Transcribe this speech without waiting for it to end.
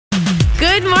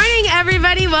Good morning,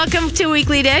 everybody. Welcome to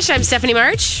Weekly Dish. I'm Stephanie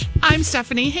March. I'm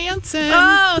Stephanie Hansen.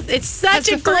 Oh, it's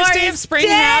such a the first day of spring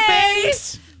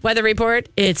happened. Weather report,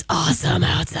 it's awesome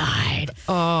outside.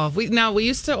 Oh, we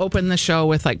used to open the show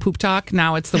with like poop talk.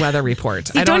 Now it's the weather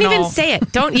report. You don't even say it.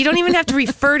 You don't even have to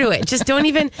refer to it. Just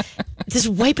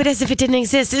wipe it as if it didn't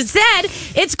exist. Instead,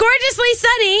 it's gorgeously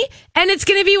sunny, and it's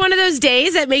going to be one of those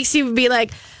days that makes you be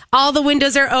like, all the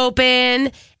windows are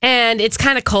open, and it's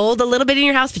kind of cold a little bit in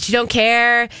your house, but you don't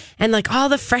care. And like all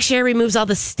the fresh air removes all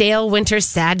the stale winter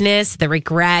sadness, the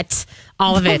regret,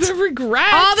 all of it. The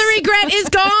regret. All the regret is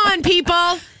gone,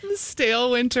 people. The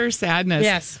stale winter sadness.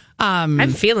 Yes.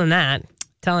 I'm feeling that.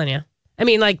 Telling you. I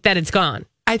mean, like that it's gone.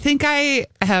 I think I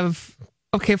have.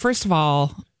 Okay, first of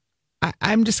all,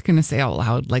 I'm just going to say out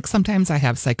loud, like sometimes I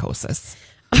have psychosis.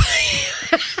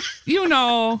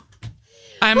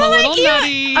 I'm a little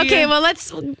nutty. Okay, well,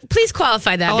 please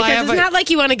qualify that because it's not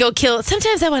like you want to go kill.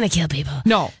 Sometimes I want to kill people.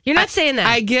 No. You're not saying that.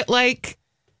 I get like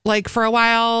for a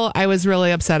while, I was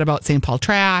really upset about St. Paul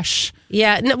trash.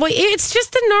 Yeah, no, well, it's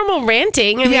just the normal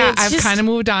ranting. I've kind of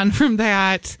moved on from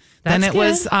that. Then it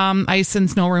was ice and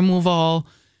snow removal.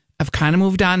 I've kind of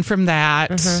moved on from that.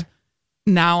 Mm-hmm.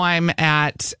 Now I'm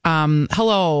at,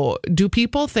 hello, do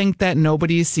people think that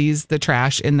nobody sees the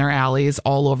trash in their alleys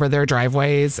all over their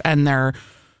driveways and their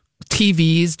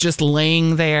TVs just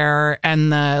laying there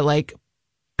and the like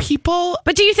people?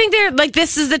 But do you think they're like,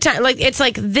 this is the time, like it's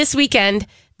like this weekend,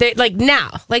 like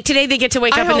now, like today they get to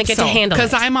wake up and they get to handle it.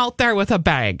 Because I'm out there with a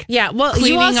bag. Yeah, well,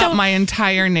 cleaning up my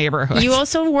entire neighborhood. You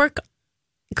also work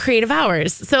creative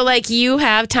hours. So like you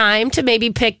have time to maybe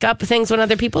pick up things when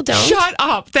other people don't. Shut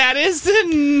up. That is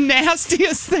the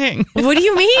nastiest thing. What do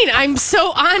you mean? I'm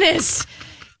so honest.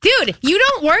 Dude, you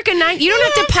don't work a night. You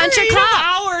don't have to punch a clock.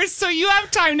 Hours, so you have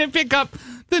time to pick up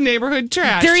the neighborhood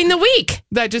trash. During the week.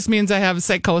 That just means I have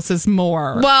psychosis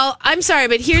more. Well, I'm sorry,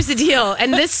 but here's the deal.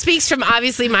 And this speaks from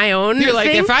obviously my own You're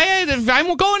like, thing. if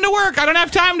I'm going to work, I don't have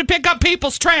time to pick up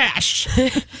people's trash.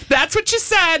 That's what you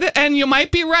said, and you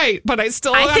might be right, but I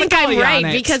think I'm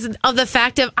right because of the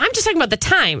fact of, I'm just talking about the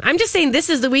time. I'm just saying this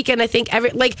is the weekend. I think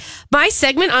my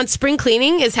segment on spring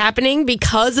cleaning is happening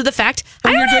because of the fact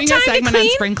I don't have time to clean. You're doing a segment on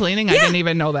spring cleaning? Yeah. I didn't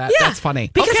even know that. Yeah. That's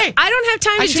funny. Because I don't have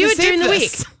time to do it during the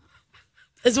week.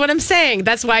 Is what I'm saying.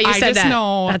 That's why you said that. I just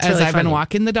know That's as really I've been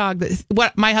walking the dog.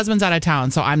 My husband's out of town,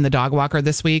 so I'm the dog walker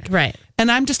this week. Right.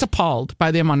 And I'm just appalled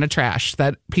by the amount of trash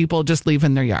that people just leave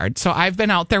in their yard. So I've been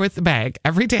out there with the bag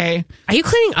every day. Are you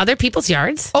cleaning other people's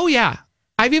yards? Oh, yeah.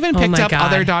 I've even picked up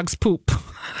other dogs' poop.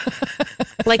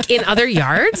 Like in other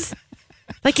yards?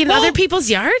 Like in other people's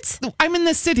yards? I'm in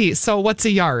the city, so what's a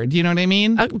yard? You know what I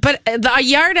mean? But a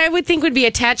yard I would think would be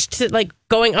attached to like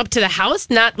going up to the house,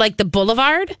 not like the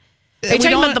boulevard. Are you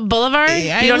talking about the boulevard?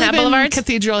 You don't have boulevards?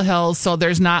 Cathedral Hills, so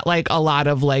there's not like a lot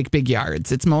of like big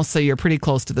yards. It's mostly you're pretty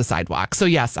close to the sidewalk. So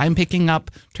yes, I'm picking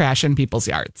up trash in people's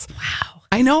yards. Wow.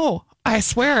 I know. I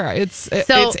swear it's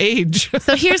age.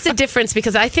 So here's the difference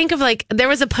because I think of like there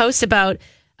was a post about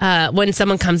when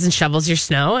someone comes and shovels your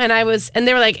snow and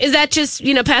they were like, is that just,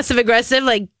 passive aggressive?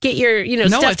 Like get your,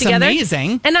 stuff together. No, it's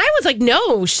amazing. And I was like,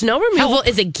 no, snow removal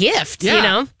is a gift,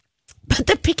 But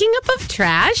the picking up of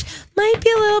trash might be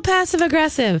a little passive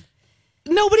aggressive.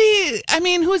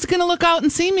 Who's going to look out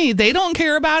and see me? They don't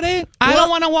care about it. I don't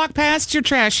want to walk past your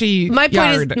trashy My point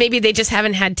yard. is maybe they just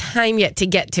haven't had time yet to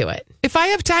get to it. If I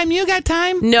have time, you got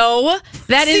time? No,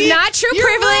 that is not true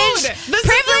privilege. This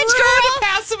privilege, is a girl.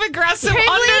 Passive aggressive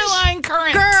underlying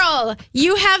current. Girl,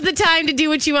 you have the time to do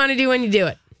what you want to do when you do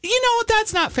it.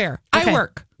 That's not fair. Okay. I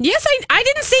work. Yes, I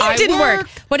didn't say you didn't work.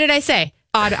 What did I say?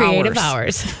 Odd creative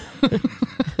hours.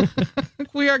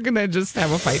 We are going to just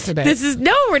have a fight today.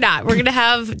 No, we're not. We're going to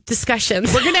have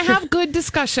discussions. We're going to have good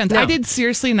discussions. No. I did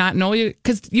seriously not know you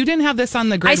because you didn't have this on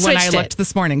the grid when I looked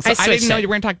this morning. So I didn't know you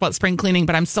were going to talk about spring cleaning,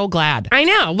 but I'm so glad. I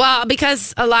know. Well,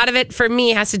 because a lot of it for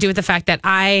me has to do with the fact that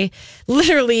I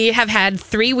literally have had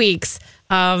 3 weeks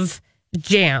of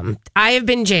jam. I have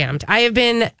been jammed.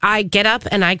 I get up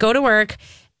and I go to work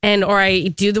or I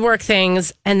do the work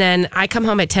things, and then I come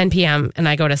home at 10 p.m. and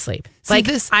I go to sleep.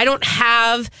 I don't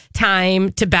have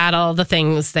time to battle the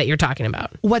things that you're talking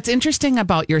about. What's interesting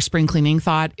about your spring cleaning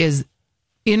thought is,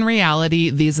 in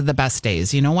reality, these are the best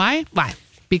days. You know why? Why?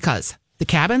 Because the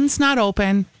cabin's not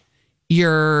open.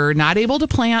 You're not able to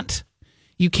plant.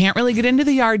 You can't really get into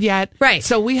the yard yet. Right.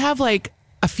 So we have like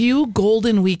a few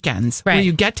golden weekends where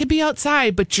you get to be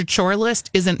outside, but your chore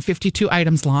list isn't 52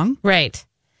 items long. Right.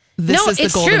 this is the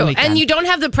it's golden true. weekend. And you don't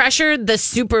have the pressure, the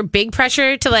super big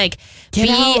pressure to like Get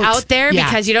be out there Yeah.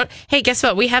 because you don't. Hey, guess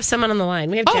what? We have someone on the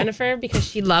line. We have Jennifer because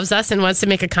she loves us and wants to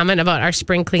make a comment about our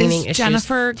spring cleaning issues.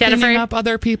 Jennifer cleaning up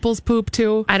other people's poop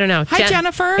too? I don't know. Hi,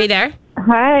 Jennifer. Are you there?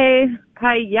 Hi.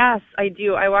 Yes, I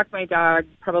do. I walk my dog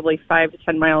probably 5 to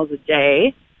 10 miles a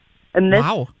day. And this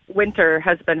winter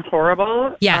has been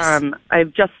horrible. Yes.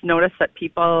 I've just noticed that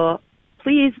people,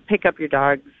 please pick up your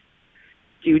dog's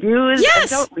doo-doos. Yes. And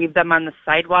don't leave them on the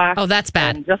sidewalk. Oh, that's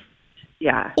bad. And just,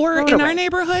 Or in our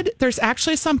neighborhood, there's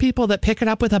actually some people that pick it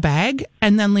up with a bag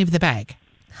and then leave the bag.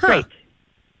 Huh.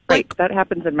 Right. That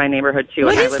happens in my neighborhood, too.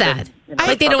 What is that?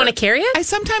 Like they don't want to carry it? I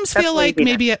sometimes feel like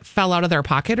maybe it fell out of their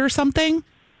pocket or something.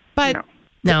 But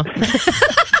no.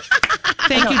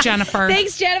 Thank you, Jennifer.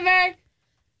 Thanks, Jennifer.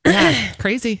 Yeah,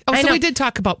 crazy. Oh, so we did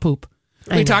talk about poop.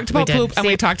 We talked about poop and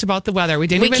we talked about the weather. We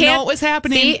didn't even know what was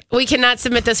happening. See, we cannot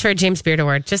submit this for a James Beard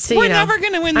Award. Just so you know. We're never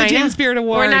going to win the James Beard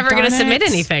Award. We're never going to submit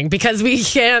anything because we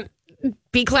can't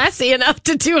be classy enough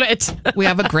to do it. We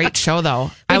have a great show,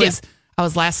 though. I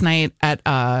was last night at,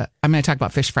 I'm going to talk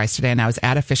about fish fries today, and I was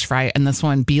at a fish fry, and this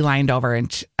one beelined over,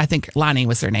 and I think Lonnie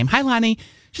was her name. Hi, Lonnie.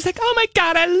 She's like, oh my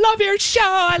God, I love your show.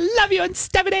 I love you and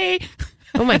Stephanie.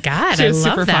 Oh my God, she was I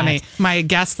love super that. funny. My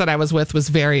guest that I was with was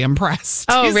very impressed.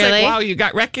 Oh, He's really? like, wow, you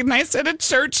got recognized at a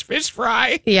church fish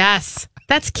fry. Yes,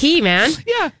 that's key, man.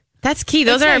 Yeah. That's key.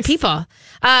 Those are our people.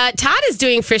 Todd is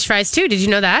doing fish fries too. Did you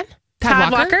know that?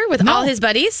 Todd Walker with all his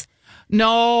buddies.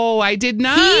 No, I did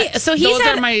not. Those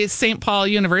are my St. Paul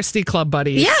University Club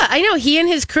buddies. Yeah, I know. He and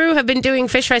his crew have been doing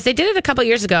fish fries. They did it a couple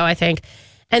years ago, I think.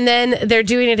 And then they're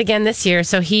doing it again this year.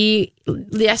 So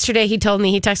yesterday he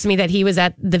texted me that he was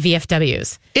at the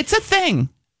VFWs. It's a thing.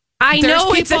 I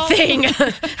know it's a thing.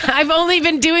 I've only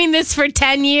been doing this for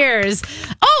 10 years.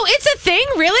 Oh, it's a thing?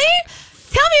 Really?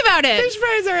 Tell me about it. Fish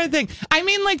fries are a thing. I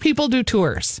mean, like people do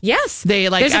tours. Yes. They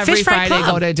There's every Friday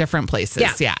go to different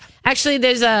places. Yeah. Actually,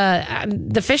 there's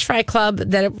the Fish Fry Club,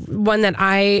 one that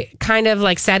I kind of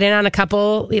like sat in on a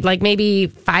couple, like maybe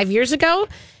 5 years ago.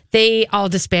 They all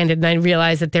disbanded, and I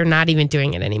realized that they're not even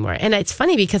doing it anymore. And it's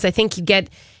funny because I think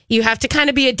you have to kind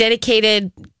of be a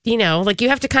dedicated, you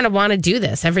have to kind of want to do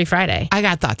this every Friday. I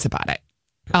got thoughts about it.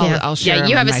 I'll share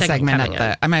you have my a segment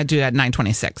I'm going to do it at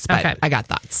 9:26, but okay. I got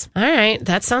thoughts. All right.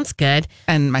 That sounds good.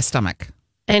 And my stomach.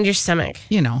 And your stomach.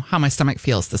 You know, how my stomach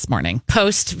feels this morning.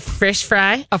 Post fish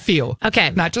fry? A few.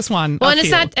 Okay. Not just one. Well, and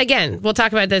it's not, again, we'll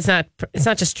talk about that. It's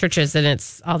not just churches and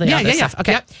it's all the other stuff.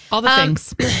 Okay. Yep. All the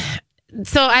things.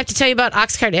 So I have to tell you about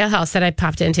Oxcart Ale House that I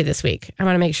popped into this week. I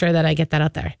want to make sure that I get that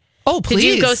out there. Oh, please.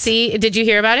 Did you go see? Did you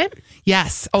hear about it?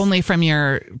 Yes. Only from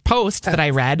your post that I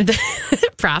read.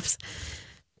 Props.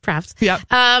 Yep.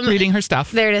 Reading her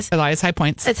stuff. There it is. Elias High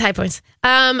Points. It's High Points.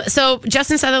 So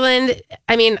Justin Sutherland,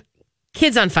 I mean,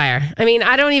 kid's on fire. I mean,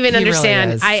 I don't even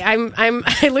understand. Really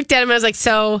I looked at him and I was like,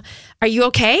 so are you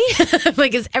okay?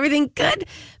 Like, is everything good?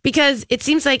 Because it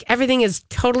seems like everything is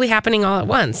totally happening all at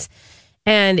once.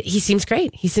 And he seems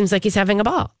great. He seems like he's having a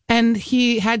ball. And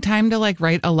he had time to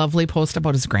write a lovely post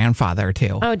about his grandfather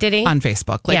too. Oh, did he? On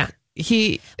Facebook.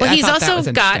 He's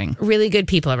also got really good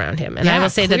people around him. And I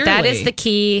will say that is the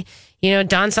key.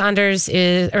 Don Saunders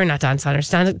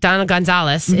Donald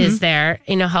Gonzalez is there,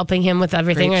 helping him with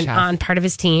everything and on part of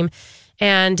his team.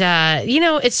 And,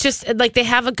 it's just like they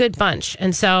have a good bunch.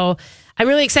 And so I'm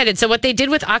really excited. So what they did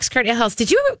with Oxcart Ale House, did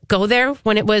you go there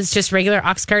when it was just regular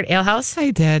Oxcart Ale House?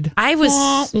 I did. I was,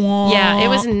 it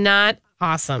was not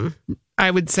awesome.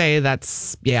 I would say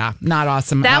that's, not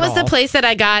awesome That at was all. the place that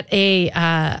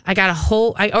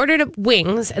I ordered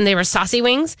wings and they were saucy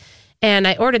wings and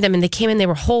I ordered them and they came in, they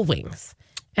were whole wings.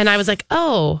 And I was like,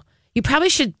 oh, you probably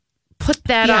should put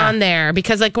that on there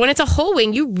because when it's a whole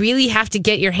wing, you really have to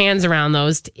get your hands around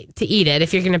those to eat it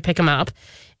if you're going to pick them up.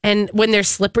 And when they're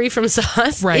slippery from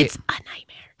sauce, it's a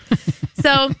nightmare.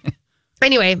 So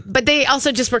anyway, but they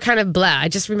also just were kind of blah. I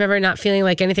just remember not feeling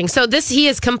like anything. So he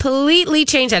has completely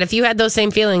changed that. If you had those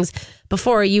same feelings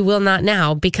before, you will not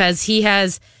now because he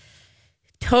has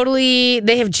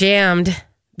they have jammed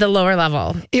the lower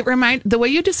level. The way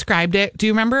you described it, do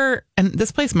you remember, and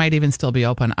this place might even still be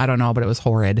open, I don't know, but it was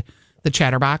horrid, the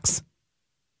Chatterbox.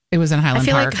 It was in Highland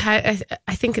Park.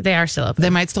 I think they are still open. They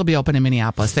might still be open in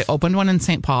Minneapolis. They opened one in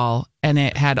St. Paul, and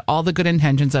it had all the good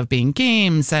intentions of being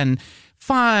games and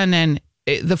fun, and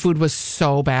the food was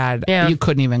so bad you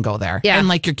couldn't even go there. Yeah. And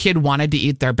your kid wanted to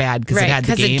eat there bad because it had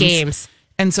the games.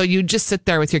 And so you just sit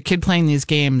there with your kid playing these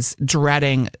games,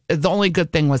 dreading. The only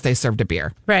good thing was they served a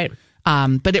beer. Right.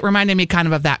 But it reminded me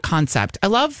kind of that concept. I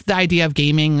love the idea of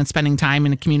gaming and spending time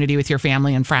in a community with your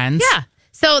family and friends. Yeah.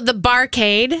 So the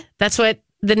barcade, that's what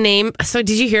the name. So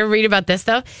did you read about this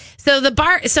though? So the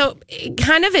bar,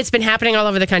 kind of it's been happening all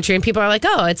over the country and people are like,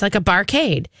 oh, it's like a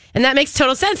barcade. And that makes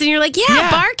total sense. And you're like, yeah.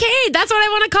 Barcade. That's what I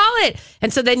want to call it.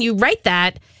 And so then you write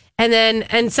that and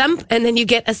then you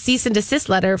get a cease and desist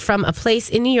letter from a place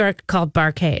in New York called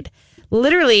Barcade.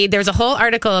 Literally, there's a whole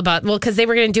article about, because they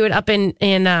were going to do it up in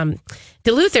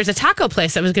Duluth. There's a taco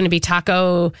place that was going to be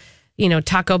Taco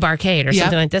Barcade or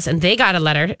something like this. And they got a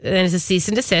letter and it's a cease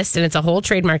and desist and it's a whole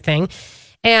trademark thing.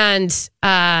 And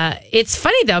it's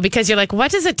funny, though, because you're like,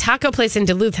 what does a taco place in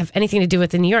Duluth have anything to do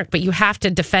with in New York? But you have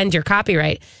to defend your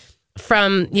copyright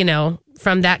from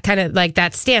that kind of like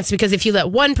that stance. Because if you let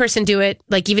one person do it,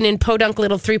 like even in podunk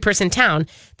little 3-person town,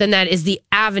 then that is the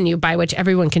avenue by which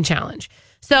everyone can challenge.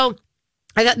 So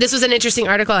I thought this was an interesting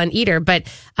article on Eater, but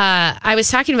I was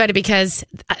talking about it because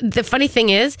the funny thing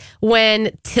is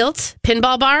when Tilt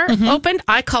Pinball Bar opened,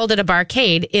 I called it a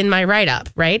barcade in my write-up,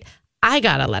 right? I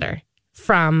got a letter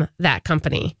from that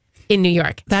company in New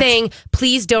York saying,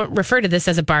 please don't refer to this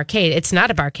as a barcade. It's not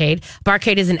a barcade.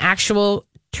 Barcade is an actual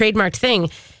trademarked thing.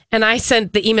 And I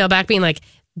sent the email back being like,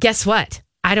 guess what?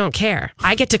 I don't care.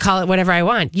 I get to call it whatever I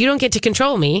want. You don't get to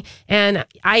control me. And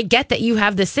I get that you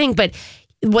have this thing, but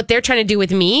what they're trying to do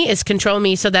with me is control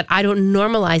me so that I don't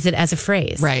normalize it as a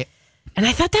phrase. Right. And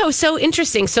I thought that was so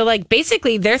interesting. So, like,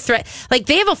 basically, their threat, like,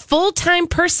 they have a full-time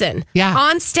person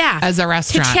on staff as a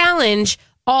restaurant to challenge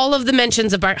all of the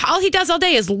mentions of bar. All he does all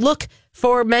day is look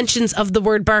for mentions of the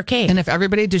word barcade. And if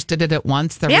everybody just did it at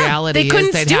once, the reality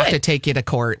is they'd have to take you to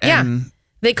court. And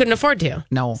they couldn't afford to.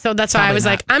 No. So that's why I was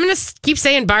like, I'm going to keep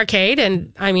saying barcade.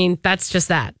 And I mean, that's just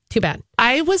that. Too bad.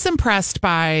 I was impressed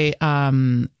by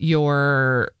we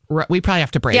probably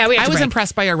have to break. Yeah, I was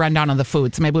impressed by your rundown of the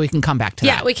food. So maybe we can come back to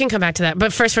that. Yeah, we can come back to that.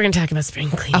 But first, we're going to talk about spring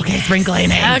cleaning. Okay, spring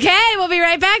cleaning. Okay, we'll be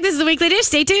right back. This is the Weekly Dish.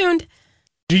 Stay tuned.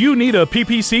 Do you need a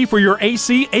PPC for your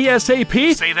AC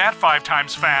ASAP? Say that 5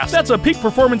 times fast. That's a peak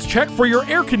performance check for your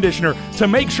air conditioner to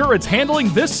make sure it's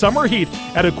handling this summer heat.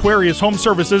 At Aquarius Home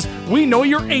Services, we know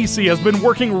your AC has been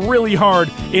working really hard.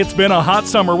 It's been a hot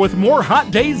summer with more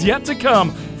hot days yet to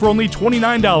come. For only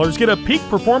 $29, get a peak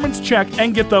performance check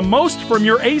and get the most from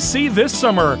your AC this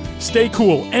summer. Stay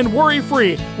cool and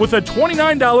worry-free with a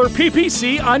 $29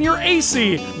 PPC on your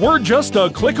AC. We're just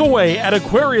a click away at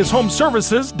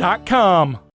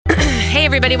AquariusHomeservices.com. Hey,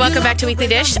 everybody. Welcome back to Weekly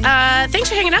Dish. Thanks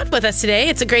for hanging out with us today.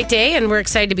 It's a great day, and we're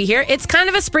excited to be here. It's kind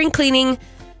of a spring cleaning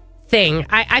thing.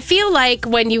 I feel like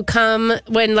when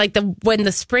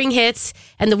the spring hits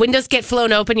and the windows get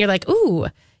flown open, you're like, ooh,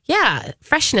 yeah,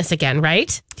 freshness again,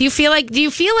 right? Do you feel like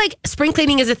spring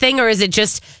cleaning is a thing, or is it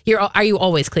just are you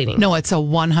always cleaning? No, it's a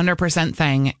 100%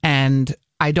 thing, and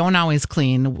I don't always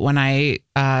clean. When I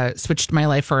switched my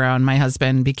life around, my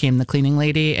husband became the cleaning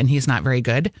lady, and he's not very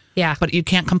good. Yeah. But you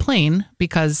can't complain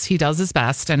because he does his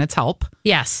best, and it's help.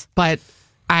 Yes. But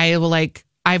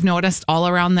I've noticed all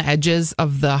around the edges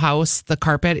of the house, the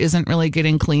carpet isn't really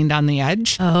getting cleaned on the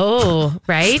edge. Oh,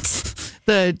 right.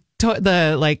 the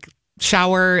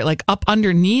shower, like up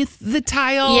underneath the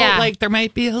tile. Yeah. Like there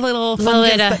might be a little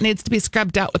fungus that needs to be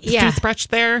scrubbed out with the toothbrush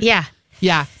there. Yeah.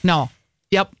 Yeah. No.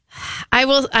 Yep. I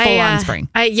will. Full on spring.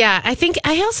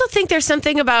 I also think there's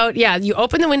something about, you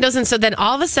open the windows and so then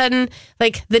all of a sudden,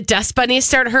 like the dust bunnies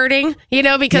start hurting,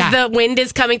 because the wind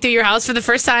is coming through your house for the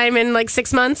first time in like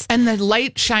 6 months. And the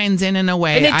light shines in a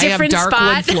way. I have dark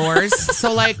spot. wood floors.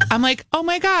 So I'm like, oh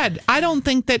my God, I don't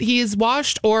think that he's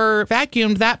washed or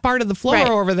vacuumed that part of the floor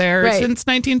over there since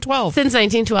 1912. Since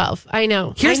 1912. I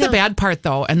know. Here's the bad part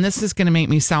though, and this is going to make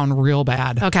me sound real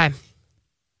bad. Okay.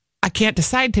 I can't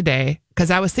decide today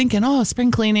because I was thinking, spring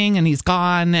cleaning and he's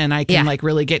gone and I can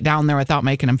really get down there without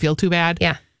making him feel too bad.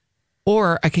 Yeah.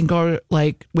 Or I can go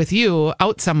with you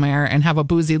out somewhere and have a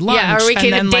boozy lunch. Yeah, or we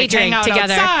can day drink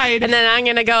together. Outside. And then I'm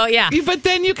going to go, But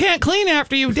then you can't clean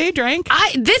after you've day drank.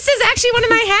 This is actually one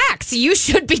of my hacks. You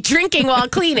should be drinking while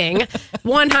cleaning.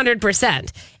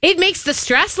 100%. It makes the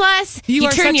stress less. You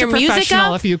are turn such your a music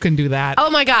professional up. if you can do that.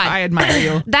 Oh my God. I admire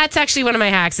you. That's actually one of my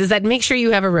hacks is that make sure you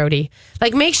have a roadie.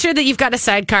 Like make sure that you've got a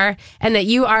sidecar and that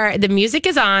the music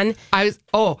is on.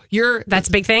 That's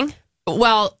a big thing.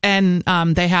 Well, and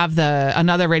they have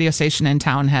another radio station in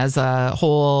town has a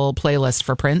whole playlist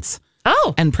for Prince.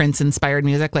 Oh. And Prince inspired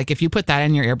music. Like if you put that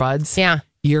in your earbuds,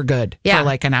 you're good for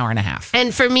like an hour and a half.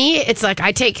 And for me, it's like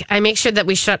I make sure that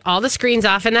we shut all the screens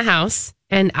off in the house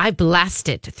and I blast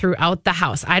it throughout the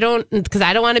house. Because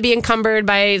I don't want to be encumbered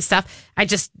by stuff. I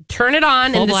just turn it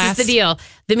on Full and blast. This is the deal.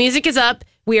 The music is up.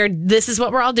 This is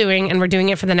what we're all doing and we're doing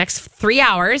it for the next 3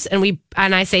 hours. And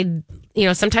I say,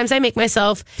 sometimes I make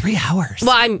myself 3 hours.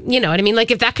 Well, you know what I mean?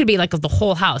 Like if that could be like the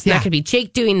whole house, that could be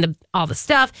Jake doing all the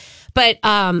stuff. But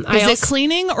is it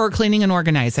cleaning or cleaning and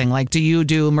organizing? Like, do you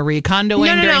do Marie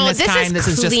Kondoing during this time? This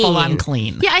is just full on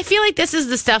clean. Yeah, I feel like this is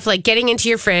the stuff like getting into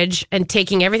your fridge and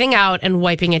taking everything out and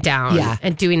wiping it down. Yeah.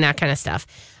 And doing that kind of stuff.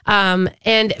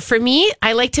 And for me,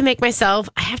 I have to make myself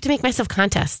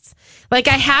contests. Like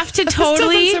I have to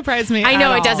totally. This doesn't surprise me. I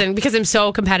know at it all. doesn't because I'm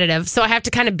so competitive. So I have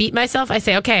to kind of beat myself. I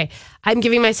say, okay, I'm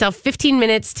giving myself 15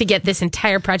 minutes to get this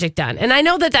entire project done. And I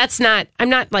know that I'm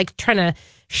not like trying to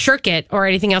shirk it or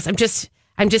anything else. I'm just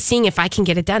seeing if I can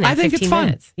get it done in 15 minutes. I think it's fun.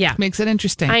 Minutes. Yeah. Makes it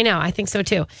interesting. I know. I think so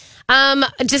too.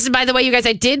 Just by the way, you guys,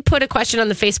 I did put a question on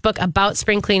the Facebook about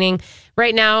spring cleaning.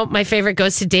 Right now, my favorite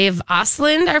goes to Dave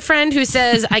Osland, our friend, who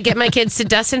says, I get my kids to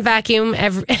dust and vacuum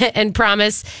and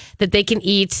promise that they can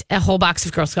eat a whole box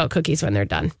of Girl Scout cookies when they're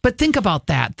done. But think about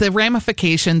that. The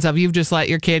ramifications of you've just let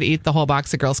your kid eat the whole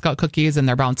box of Girl Scout cookies and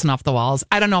they're bouncing off the walls.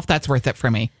 I don't know if that's worth it for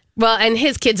me. Well, and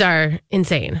his kids are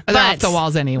insane. They're off the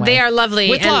walls anyway. They are lovely.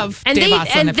 With love, And Dave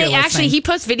Osland, if they you're actually, listening. he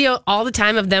posts video all the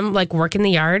time of them like working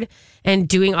the yard and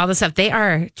doing all the stuff. They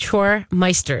are chore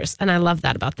meisters, and I love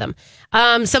that about them.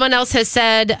 Someone else has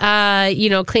said,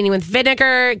 cleaning with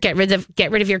vinegar, get rid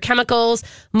of your chemicals.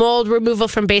 Mold removal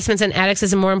from basements and attics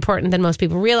is more important than most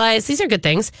people realize. These are good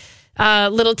things.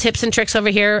 Little tips and tricks over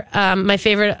here. My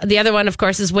favorite, the other one, of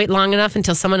course, is wait long enough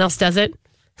until someone else does it.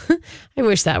 I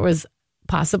wish that was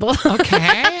possible.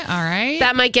 Okay. All right.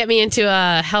 That might get me into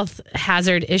a health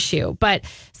hazard issue. But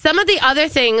some of the other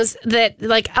things that,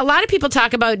 like, a lot of people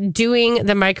talk about doing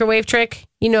the microwave trick.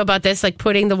 You know about this, like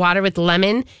putting the water with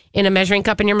lemon in a measuring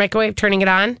cup in your microwave, turning it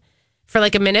on for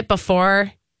like a minute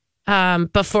before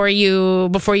you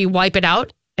wipe it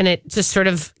out, and it just sort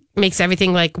of makes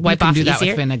everything like wipe off easier. You can do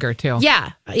that with vinegar too.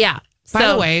 Yeah. By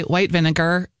the way, white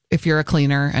vinegar, if you're a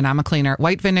cleaner and I'm a cleaner,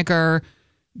 white vinegar,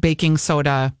 baking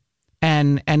soda,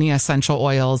 and any essential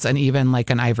oils, and even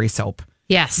like an ivory soap.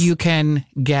 Yes. You can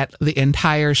get the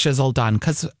entire shizzle done.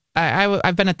 Because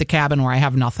I've been at the cabin where I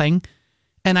have nothing,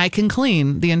 and I can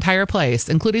clean the entire place,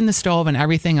 including the stove and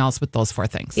everything else with those 4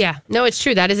 things. Yeah. No, it's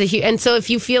true. That is a huge... And so if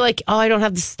you feel like, I don't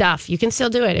have the stuff, you can still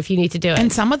do it if you need to do it.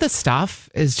 And some of the stuff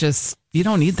is just, you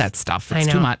don't need that stuff.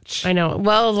 It's too much. I know.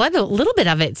 Well, a little bit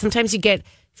of it. Sometimes you get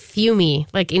fumey,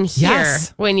 like in here,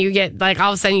 when you get like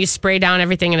all of a sudden you spray down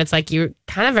everything and it's like you're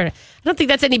kind of I don't think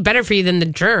that's any better for you than the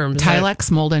germs. Tilex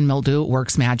mold and mildew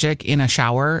works magic in a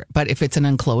shower, but if it's an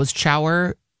enclosed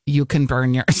shower, you can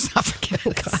burn your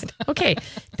esophagus. God. Okay,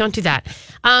 don't do that.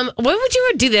 What would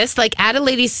you do this? Like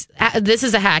this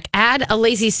is a hack. Add a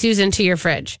lazy Susan to your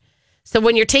fridge. So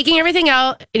when you're taking everything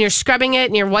out and you're scrubbing it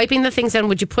and you're wiping the things in,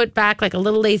 would you put back like a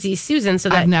little lazy Susan so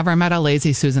that... I've never met a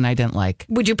lazy Susan I didn't like.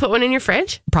 Would you put one in your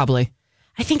fridge? Probably.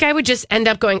 I think I would just end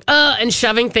up going, and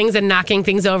shoving things and knocking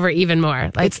things over even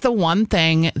more. Like, it's the one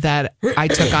thing that I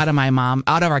took out of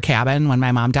our cabin when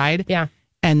my mom died. Yeah.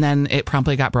 And then it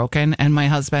promptly got broken, and my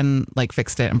husband like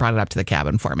fixed it and brought it up to the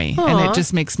cabin for me. Aww. And it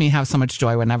just makes me have so much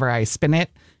joy whenever I spin it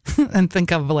and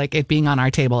think of like it being on our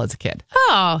table as a kid.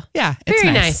 Oh, yeah. It's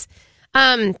very nice.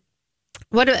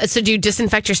 So do you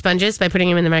disinfect your sponges by putting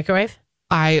them in the microwave?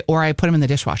 I put them in the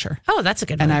dishwasher. Oh, that's a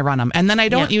good one. And I run them. And then I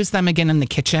don't use them again in the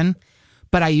kitchen,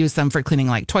 but I use them for cleaning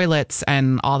like toilets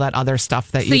and all that other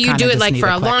stuff that so you do it like for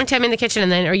a long time in the kitchen, and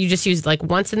then, or you just use it like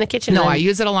once in the kitchen? No, I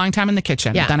use it a long time in the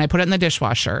kitchen. Yeah. Then I put it in the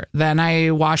dishwasher. Then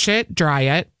I wash it, dry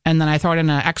it, and then I throw it in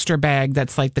an extra bag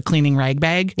that's like the cleaning rag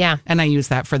bag. Yeah. And I use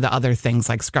that for the other things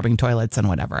like scrubbing toilets and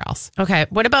whatever else. Okay.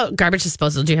 What about garbage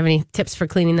disposal? Do you have any tips for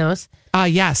cleaning those?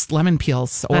 Yes. Lemon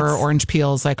peels or orange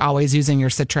peels, like always using your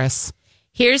citrus.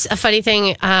 Here's a funny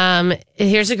thing.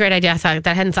 Here's a great idea.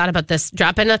 I hadn't thought about this.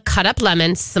 Drop in a cut up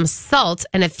lemon, some salt,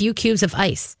 and a few cubes of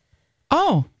ice.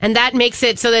 Oh. And that makes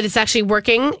it so that it's actually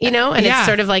working, and it's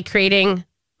sort of like creating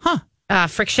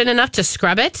friction enough to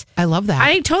scrub it. I love that.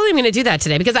 I totally am going to do that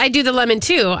today because I do the lemon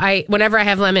too. Whenever I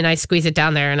have lemon, I squeeze it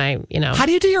down there and How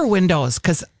do you do your windows?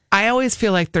 Because I always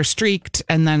feel like they're streaked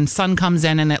and then sun comes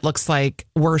in and it looks like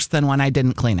worse than when I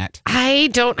didn't clean it. I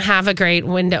don't have a great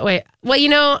window. Wait,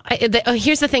 well,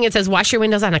 here's the thing. It says wash your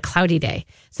windows on a cloudy day.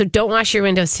 So don't wash your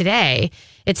windows today.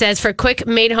 It says for quick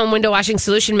made home window washing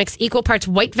solution, mix equal parts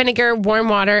white vinegar, warm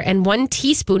water, and 1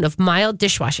 teaspoon of mild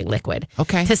dishwashing liquid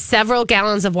to several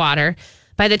gallons of water.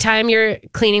 By the time you're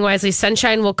cleaning wisely,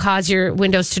 sunshine will cause your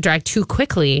windows to dry too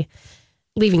quickly,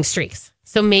 leaving streaks.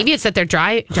 So maybe it's that they're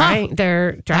drying.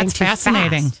 They're drying That's too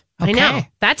fascinating. fast. Okay. I know.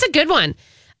 That's a good one.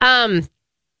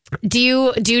 Do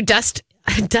you dust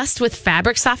with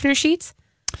fabric softener sheets?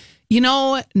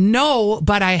 No,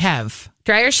 but I have.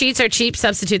 Dryer sheets are cheap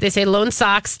substitute. They say lone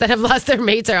socks that have lost their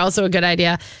mates are also a good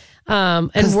idea.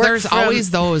 And there's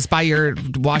always those by your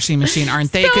washing machine,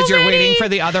 aren't they? Because you're waiting for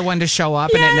the other one to show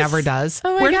up and it never does.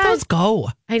 Oh Where do those go?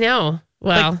 I know.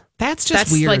 Well, that's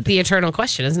weird. Like the eternal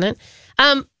question, isn't it?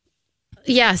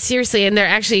 Yeah, seriously. And they're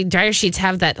actually, dryer sheets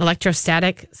have that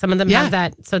electrostatic. Some of them have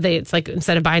that. So it's like,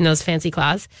 instead of buying those fancy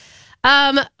claws.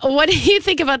 What do you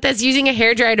think about this? Using a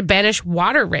hairdryer to banish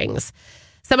water rings.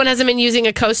 Someone hasn't been using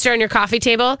a coaster on your coffee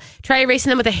table. Try erasing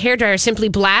them with a hairdryer. Simply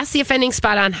blast the offending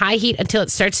spot on high heat until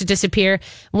it starts to disappear.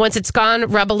 Once it's gone,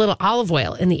 rub a little olive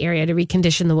oil in the area to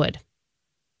recondition the wood.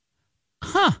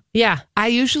 Huh. Yeah. I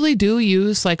usually do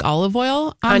use like olive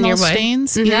oil on your wood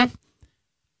stains. Mm-hmm. Yep.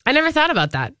 I never thought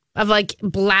about that, of like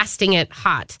blasting it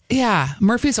hot. Yeah.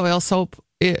 Murphy's oil soap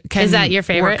is that your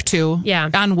favorite? Work too. Yeah.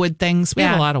 On wood things. We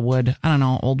have a lot of wood. I don't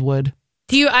know, old wood.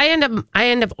 I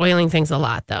end up oiling things a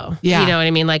lot though. Yeah. You know what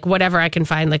I mean? Like whatever I can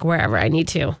find, like wherever I need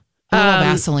to. A little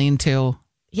Vaseline too.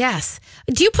 Yes.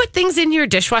 Do you put things in your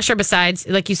dishwasher besides,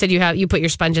 like you said, you put your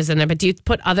sponges in there, but do you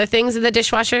put other things in the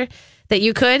dishwasher that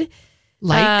you could?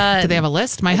 Like, do they have a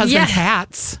list? My husband's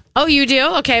hats. Oh, you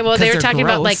do? Okay. Well, they were talking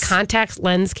about like gross. contact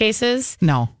lens cases.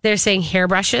 No. They're saying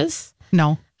hairbrushes.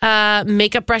 No.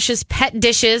 Makeup brushes, pet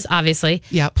dishes, obviously.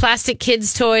 Yep. Plastic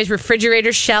kids' toys,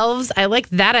 refrigerator shelves. I like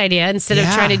that idea instead of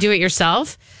trying to do it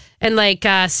yourself. And like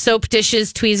soap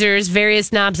dishes, tweezers,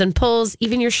 various knobs and pulls,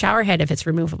 even your shower head if it's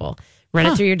removable. Run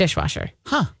it through your dishwasher.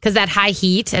 Because that high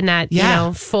heat and that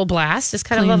full blast is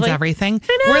kind of lovely. Everything.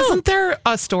 I know. Wasn't there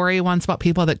a story once about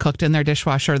people that cooked in their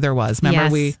dishwasher? There was.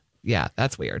 Remember Yes.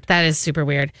 That's weird. That is super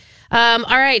weird. All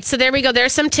right, so there we go.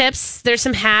 There's some tips. There's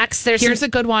some hacks. Here's a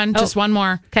good one. Just one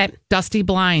more. Okay. Dusty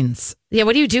blinds. Yeah,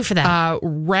 what do you do for that?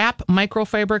 Wrap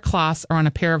microfiber cloths around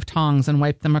a pair of tongs and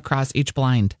wipe them across each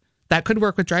blind. That could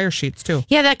work with dryer sheets too.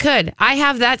 Yeah, that could.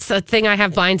 That's the thing. I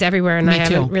have blinds everywhere and I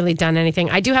haven't really done anything.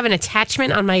 I do have an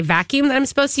attachment on my vacuum that I'm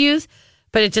supposed to use,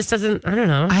 but it just doesn't, I don't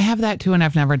know. I have that too and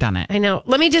I've never done it. I know.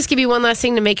 Let me just give you one last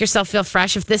thing to make yourself feel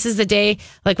fresh. If this is the day,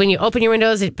 like when you open your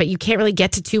windows, but you can't really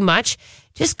get to too much,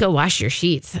 just go wash your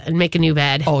sheets and make a new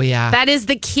bed. Oh, yeah. That is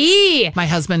the key. My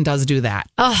husband does do that.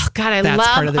 Oh, God, I love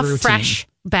part of the routine. Fresh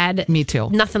bed. Me too.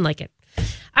 Nothing like it.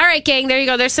 All right, gang, there you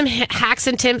go. There's some hacks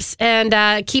and tips,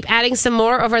 and keep adding some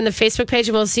more over on the Facebook page,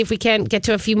 and we'll see if we can get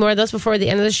to a few more of those before the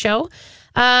end of the show.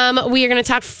 We are going to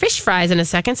talk fish fries in a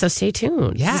second, so stay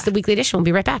tuned. Yeah. This is the Weekly Dish. We'll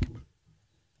be right back.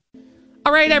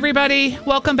 All right, everybody.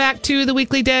 Welcome back to the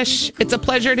Weekly Dish. It's a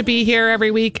pleasure to be here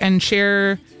every week and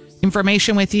share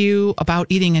information with you about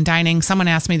eating and dining. Someone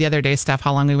asked me the other day, Steph,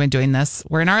 how long we've been doing this.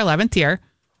 We're in our 11th year.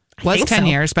 Was 10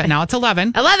 years, but now it's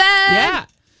 11. 11! Yeah.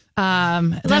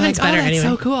 11's better anyway.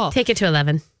 So cool. Take it to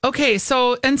 11. Okay,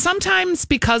 so, and sometimes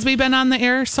because we've been on the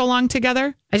air so long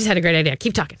together. I just had a great idea.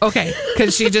 Keep talking. Okay,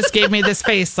 because she just gave me this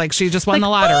face like she just won the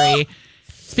lottery.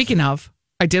 Speaking of,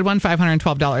 I did win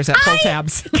 $512 at Pull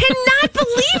Tabs. Cannot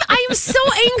believe I am so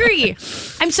angry.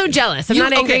 I'm so jealous. I'm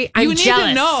not angry. Okay, I'm jealous. You need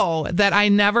to know that I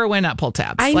never win at Pull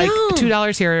Tabs. I like know.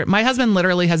 $2 here. My husband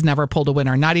literally has never pulled a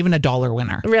winner, not even a dollar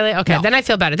winner. Really? Okay, No. then I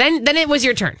feel better. Then it was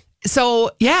your turn. So,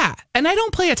 yeah. And I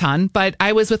don't play a ton, but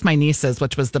I was with my nieces,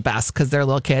 which was the best because they're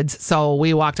little kids. So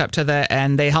we walked up to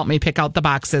and they helped me pick out the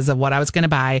boxes of what I was going to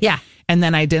buy. Yeah. And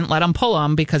then I didn't let them pull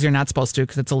them because you're not supposed to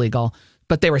because it's illegal.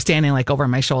 But they were standing like over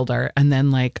my shoulder. And then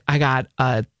like I got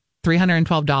a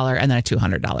 $312 and then a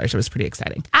 $200. It was pretty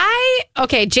exciting.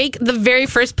 Jake, the very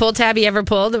first pull tab he ever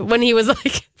pulled when he was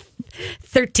like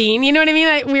 13, you know what I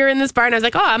mean? We were in this bar and I was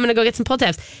like, oh, I'm going to go get some pull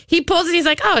tabs. He pulls and he's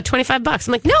like, oh, $25.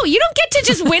 I'm like, no, you don't get to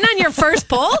just win on your first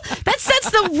pull. That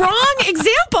sets the wrong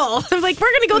example. I'm like,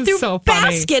 we're going to go through so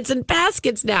funny. baskets and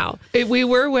baskets now. We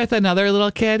were with another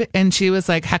little kid and she was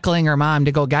like heckling her mom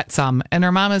to go get some. And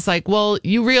her mom is like, well,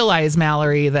 you realize,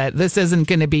 Mallory, that this isn't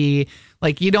going to be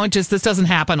like, this doesn't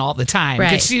happen all the time.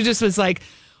 Right. Because she just was like,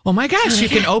 oh my gosh, you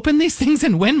can open these things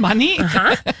and win money?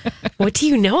 Uh-huh. What do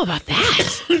you know about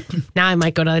that? Now I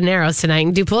might go to the Narrows tonight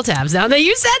and do pull tabs now that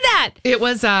you said that. It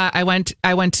was, I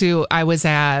was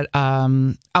at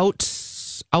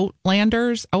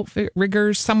Outlanders,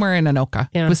 Outriggers, somewhere in Anoka.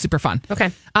 Yeah. It was super fun.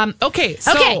 Okay.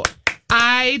 So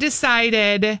I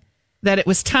decided that it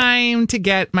was time to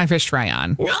get my fish fry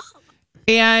on.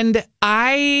 And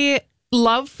I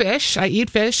love fish. I eat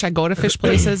fish. I go to fish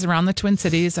places around the Twin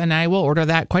Cities and I will order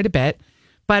that quite a bit.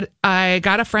 But I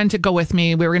got a friend to go with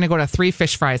me. We were going to go to 3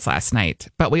 fish fries last night,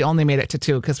 but we only made it to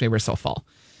 2 because we were so full.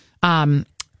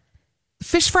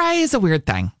 Fish fry is a weird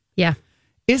thing. Yeah.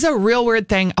 Is a real weird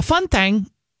thing, a fun thing,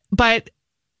 but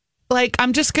like,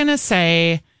 I'm just going to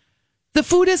say the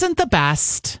food isn't the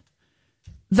best.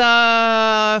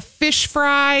 The fish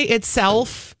fry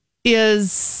itself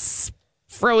is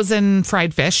frozen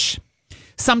fried fish.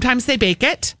 Sometimes they bake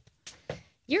it.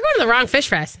 You're going to the wrong fish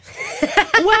fries.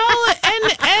 Well,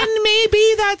 and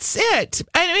maybe that's it.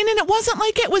 I mean, and it wasn't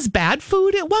like it was bad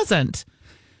food. It wasn't.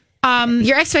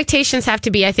 Your expectations have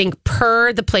to be, I think,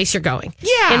 per the place you're going.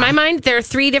 Yeah. In my mind, there are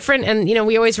 3 different, and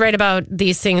we always write about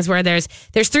these things where there's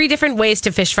 3 different ways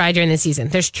to fish fry during the season.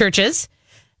 There's churches,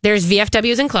 there's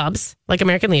VFWs and clubs like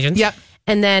American Legions, yep,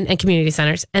 and community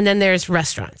centers, and then there's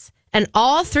restaurants. And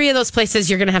all 3 of those places,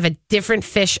 you're going to have a different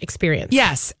fish experience.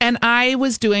 Yes, and I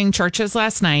was doing churches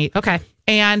last night. Okay,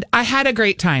 and I had a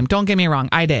great time. Don't get me wrong,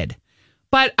 I did.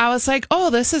 But I was like, oh,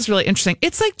 this is really interesting.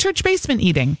 It's like church basement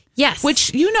eating. Yes.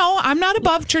 Which, I'm not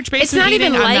above church basement it's not eating.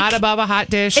 Even like, I'm not above a hot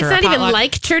dish it's or not a even potluck.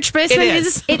 like church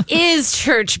basement. It is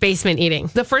church basement eating.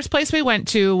 The first place we went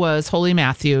to was Holy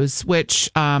Matthew's,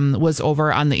 which was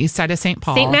over on the east side of St.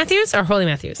 Paul. St. Matthew's or Holy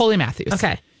Matthew's? Holy Matthew's.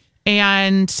 Okay.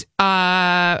 And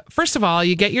first of all,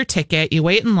 you get your ticket, you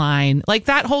wait in line. Like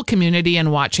that whole community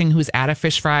and watching who's at a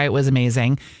fish fry was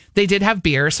amazing. They did have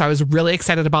beer, so I was really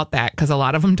excited about that because a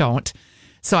lot of them don't.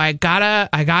 So I got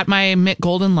my Mick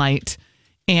Golden Light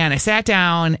and I sat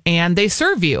down and they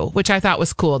serve you, which I thought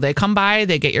was cool. They come by,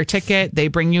 they get your ticket, they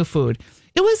bring you food.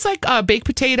 It was like a baked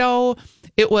potato.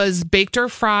 It was baked or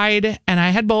fried, and I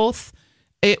had both.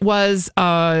 It was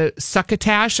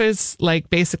succotash, is like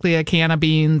basically a can of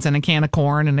beans and a can of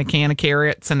corn and a can of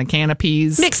carrots and a can of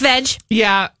peas. Mixed veg.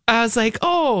 Yeah. I was like,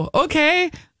 oh,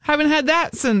 okay. Haven't had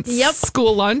that since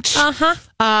school lunch. Uh-huh.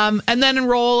 And then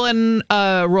roll and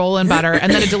butter,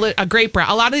 and then a great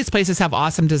brownie. A lot of these places have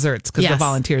awesome desserts because the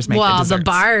volunteers make the desserts. The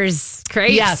bars,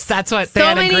 crepes. Yes, that's what they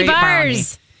had many a great bars.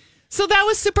 Brownie. So that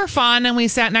was super fun, and we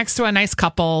sat next to a nice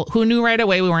couple who knew right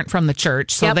away we weren't from the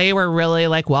church, so they were really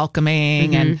like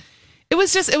welcoming, and it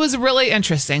was really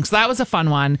interesting. So that was a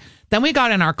fun one. Then we got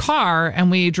in our car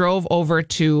and we drove over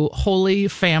to Holy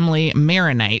Family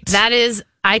Maronite. That is.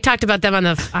 I talked about them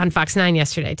on Fox 9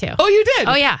 yesterday, too. Oh, you did?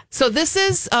 Oh, yeah. So this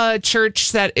is a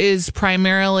church that is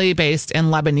primarily based in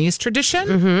Lebanese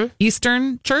tradition,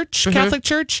 Eastern Church, Catholic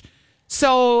Church.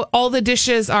 So all the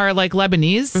dishes are like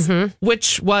Lebanese,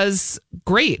 which was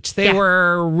great. They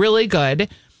were really good.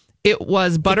 It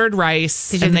was buttered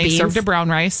rice, and they served a brown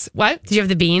rice. What? Did you have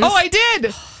the beans? Oh, I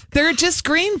did. They're just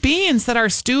green beans that are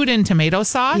stewed in tomato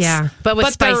sauce. Yeah, but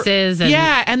with spices.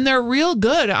 And they're real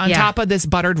good on top of this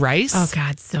buttered rice. Oh,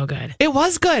 God, so good. It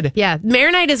was good. Yeah,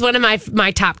 Maronite is one of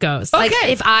my top goes. Okay. Like,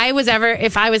 if I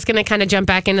was going to kind of jump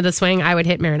back into the swing, I would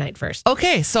hit Maronite first.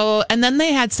 Okay, so, and then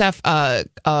they had stuff, buttered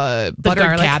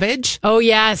cabbage. Oh,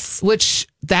 yes. Which,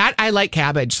 that, I like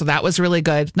cabbage, so that was really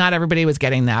good. Not everybody was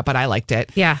getting that, but I liked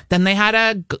it. Yeah. Then they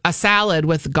had a salad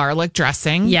with garlic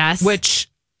dressing. Yes. Which...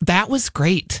 that was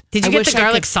great. Did you get the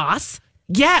garlic sauce?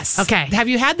 Yes. Okay. Have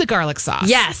you had the garlic sauce?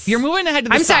 Yes. You're moving ahead to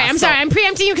the sauce. I'm sorry. I'm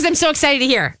preempting you because I'm so excited to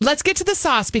hear. Let's get to the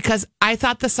sauce because I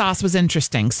thought the sauce was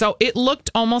interesting. So it looked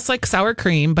almost like sour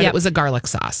cream, but it was a garlic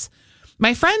sauce.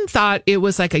 My friend thought it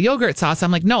was like a yogurt sauce.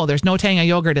 I'm like, no, there's no tang of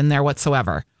yogurt in there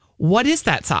whatsoever. What is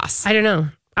that sauce? I don't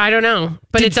know.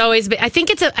 But it's always been, I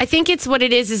think it's what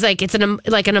it is like it's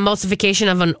like an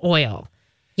emulsification of an oil.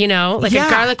 A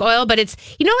garlic oil, but it's,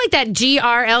 like that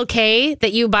GRLK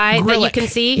that you buy Grillic. that you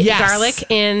can see. Yes. Garlic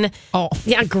in. Oh.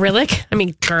 Yeah, Grillic. I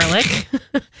mean, garlic,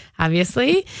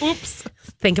 obviously. Oops.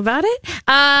 Think about it.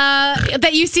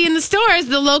 That you see in the stores,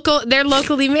 they're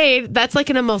locally made. That's like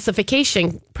an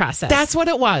emulsification process. That's what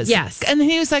it was. Yes. And then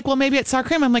he was like, well, maybe it's sour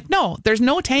cream. I'm like, no, there's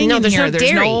no tang in there's here. No there's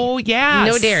dairy.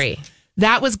 No dairy.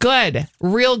 That was good.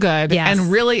 Real good. Yes.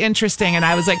 And really interesting. And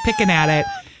I was like picking at it.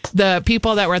 The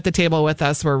people that were at the table with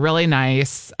us were really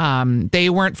nice. They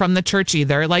weren't from the church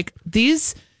either. Like,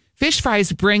 these fish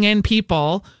fries bring in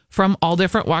people from all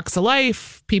different walks of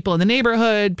life, people in the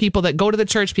neighborhood, people that go to the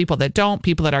church, people that don't,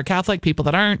 people that are Catholic, people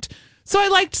that aren't. So I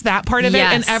liked that part of it.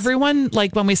 And everyone,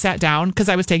 like, when we sat down, because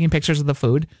I was taking pictures of the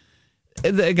food,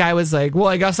 the guy was like, well,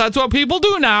 I guess that's what people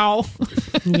do now.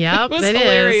 Yep, it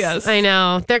hilarious. Is. I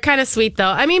know. They're kind of sweet, though.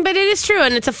 I mean, but it is true.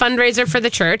 And it's a fundraiser for the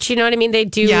church. You know what I mean? They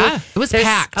do. Yeah, it was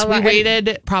packed. We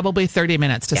waited probably 30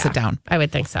 minutes to sit down. I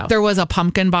would think so. There was a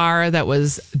pumpkin bar that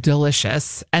was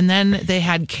delicious. And then they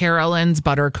had Carolyn's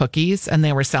butter cookies, and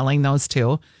they were selling those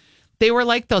too. They were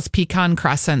like those pecan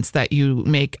crescents that you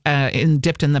make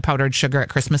dipped in the powdered sugar at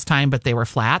Christmas time, but they were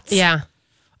flats. Yeah.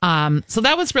 So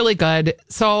that was really good.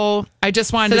 So I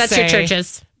just wanted to say. So that's your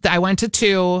churches. I went to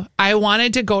 2. I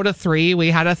wanted to go to 3.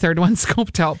 We had a third one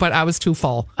scoped out, but I was too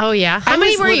full. Oh, yeah. How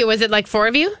many were you? Was it like 4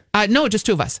 of you? No, just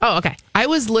 2 of us. Oh, okay. I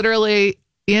was literally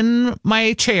in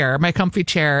my chair, my comfy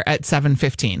chair at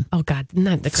 7:15. Oh God,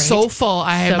 not the great. So full.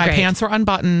 My pants were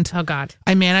unbuttoned. Oh God.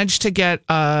 I managed to get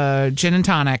a gin and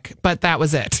tonic, but that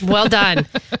was it. Well done.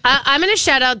 I'm going to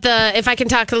shout out if I can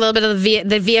talk a little bit of the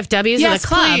VFWs and the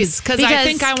clubs. Because I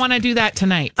think I want to do that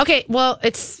tonight. Okay, well,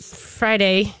 it's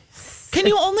Friday. Can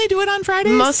you only do it on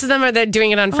Fridays? Most of them are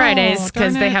doing it on Fridays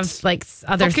because they have like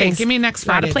other things. Give me next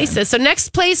Friday. A lot of places. Then. So next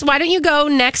place, why don't you go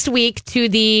next week to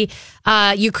the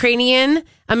Ukrainian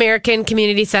American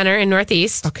Community Center in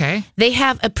Northeast? Okay. They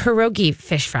have a pierogi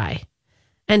fish fry.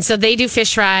 And so they do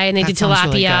fish fry and they do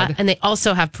tilapia really and they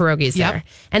also have pierogies there.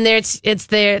 And it's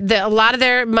a lot of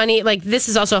their money, like this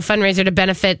is also a fundraiser to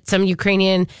benefit some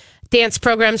Ukrainian dance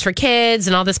programs for kids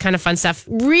and all this kind of fun stuff.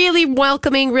 Really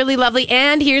welcoming, really lovely.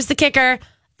 And here's the kicker.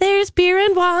 There's beer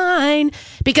and wine.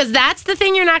 Because that's the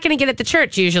thing you're not going to get at the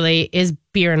church usually is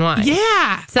beer and wine.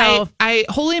 Yeah. So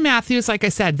Holy Matthews, like I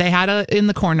said, they had it in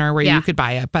the corner where you could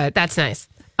buy it. But that's nice.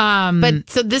 But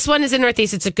so this one is in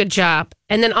Northeast. It's a good job.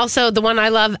 And then also the one I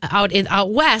love out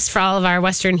west for all of our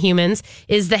Western humans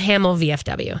is the Hamel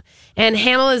VFW. And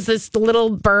Hamel is this little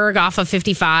burg off of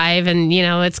 55. And,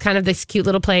 it's kind of this cute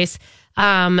little place.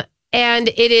 And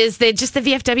it is just the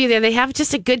VFW there. They have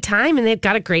just a good time and they've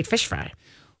got a great fish fry.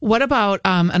 What about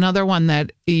another one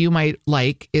that you might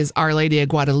like is Our Lady of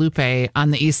Guadalupe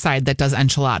on the east side that does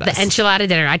enchiladas. The enchilada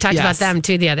dinner. I talked about them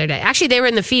too the other day. Actually, they were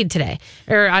in the feed today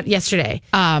or yesterday.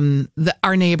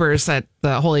 Our neighbors at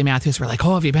the Holy Matthews were like,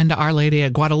 "Oh, have you been to Our Lady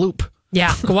of Guadalupe?"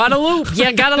 Yeah, Guadalupe.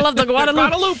 Yeah, gotta love the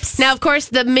Guadalupe. Now, of course,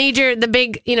 the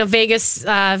big, Vegas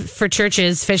for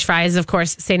churches fish fry is, of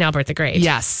course, St. Albert the Great.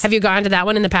 Yes. Have you gone to that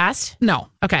one in the past? No.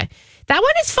 Okay. That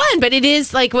one is fun, but it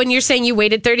is like when you're saying you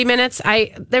waited 30 minutes.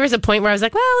 There was a point where I was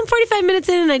like, well, I'm 45 minutes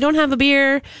in and I don't have a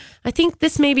beer. I think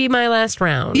this may be my last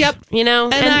round. Yep. And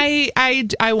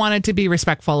I wanted to be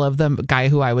respectful of the guy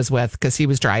who I was with because he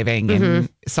was driving. And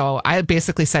so I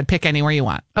basically said, pick anywhere you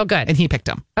want. Oh, good. And he picked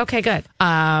him. Okay, good.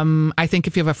 I think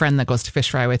if you have a friend that goes to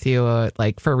fish fry with you,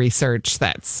 like for research,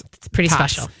 it's pretty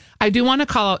tops. special. I do want to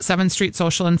call out 7th Street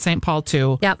Social in St. Paul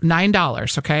too. Yep.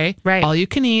 $9. Okay. Right. All you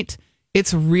can eat.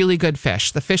 It's really good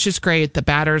fish. The fish is great. The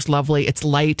batter's lovely. It's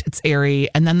light. It's airy.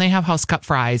 And then they have house cut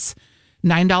fries.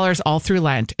 $9 all through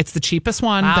Lent. It's the cheapest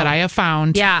one that I have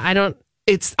found. Yeah,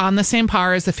 It's on the same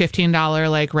par as the $15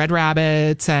 like Red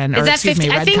Rabbits and Is that 15?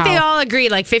 Red I think Cow. they all agree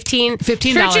like $15.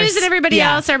 Churches and everybody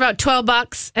else are about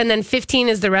 $12, and then $15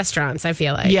 is the restaurants. I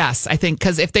feel like yes, I think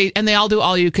because they all do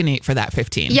all you can eat for that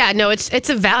 $15. Yeah, no, it's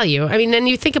a value. I mean, then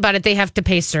you think about it, they have to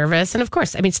pay service, and of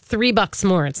course, it's $3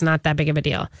 more. It's not that big of a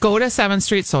deal. Go to 7th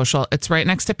Street Social. It's right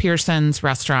next to Pearson's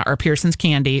restaurant or Pearson's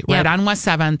Candy, right on West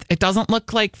 7th. It doesn't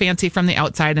look like fancy from the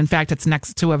outside. In fact, it's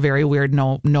next to a very weird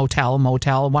motel,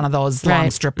 one of those long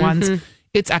strip ones.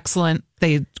 It's excellent.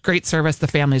 Great service. The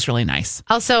family's really nice.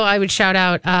 Also, I would shout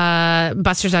out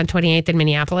Buster's on 28th in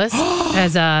Minneapolis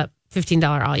as a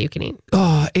 $15 all you can eat.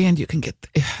 Oh, and you can get,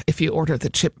 if you order the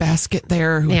chip basket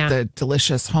there with the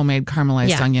delicious homemade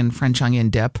caramelized onion, French onion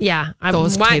dip. Yeah.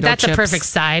 Those potato that's chips. A perfect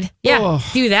side. Yeah.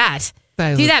 Do that.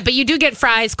 Do that. But you do get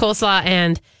fries,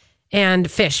 coleslaw,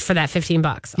 and fish for that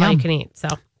 $15 all you can eat. So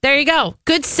there you go.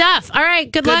 Good stuff. All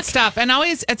right. Good luck. Good stuff. And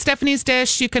always at Stephanie's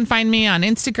Dish, you can find me on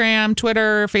Instagram,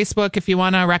 Twitter, Facebook. If you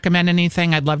want to recommend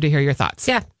anything, I'd love to hear your thoughts.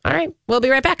 Yeah. All right. We'll be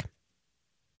right back.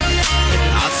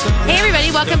 Hey,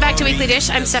 everybody. Welcome back to Weekly Dish.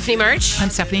 I'm Stephanie March.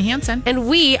 I'm Stephanie Hansen. And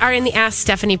we are in the Ask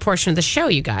Stephanie portion of the show,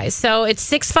 you guys. So it's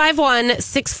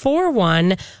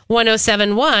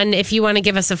 651-641-1071 if you want to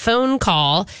give us a phone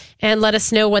call and let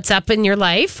us know what's up in your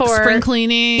life. Or spring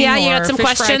cleaning. Yeah, you got some fish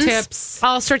questions. fry tips.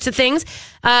 All sorts of things.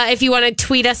 If you want to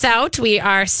tweet us out, we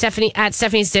are Stephanie at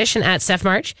Stephanie's Dish and at Steph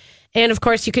March. And of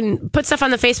course, you can put stuff on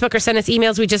the Facebook or send us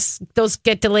emails. Those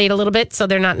get delayed a little bit, so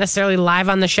they're not necessarily live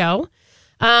on the show.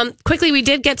 Quickly, we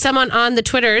did get someone on the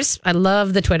Twitters. I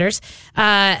love the Twitters.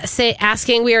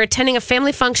 Asking, we are attending a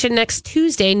family function next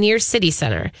Tuesday near City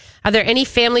Center. Are there any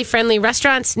family-friendly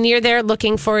restaurants near there?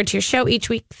 Looking forward to your show each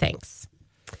week. Thanks.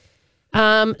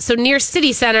 So near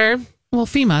City Center. Well,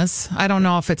 FEMA's. I don't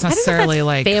know if it's necessarily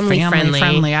like family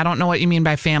friendly. I don't know what you mean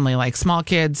by family, like small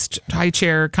kids, high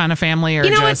chair kind of family, or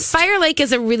what? Fire Lake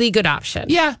is a really good option.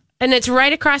 Yeah. And it's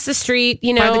right across the street, by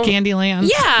the Candyland.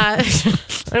 Yeah.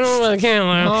 I don't know about the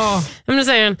Candyland. Oh. I'm just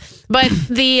saying. But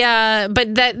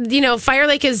Fire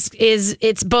Lake is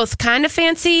it's both kind of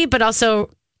fancy, but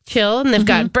also chill. And they've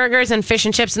got burgers and fish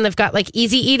and chips, and they've got like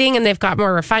easy eating, and they've got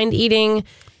more refined eating.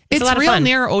 It's a lot of fun.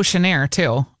 Near Ocean Air,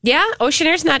 too. Yeah. Ocean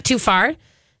Air's not too far.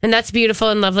 And that's beautiful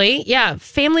and lovely. Yeah.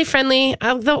 Family friendly.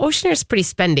 Although Ocean Air's pretty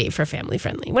spendy for family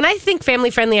friendly. When I think family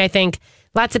friendly, I think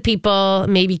lots of people,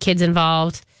 maybe kids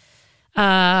involved.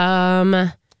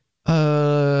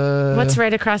 What's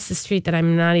right across the street that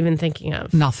I'm not even thinking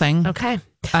of? Nothing. Okay.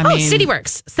 I mean, City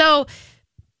Works. So.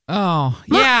 Oh,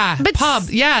 yeah. But pub.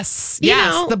 Yes.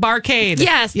 Yes. The barcade.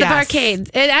 Yes, the barcade.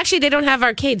 And actually, they don't have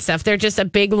arcade stuff. They're just a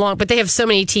big, long, but they have so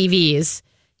many TVs.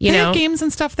 They have games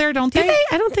and stuff there, don't they? Do they?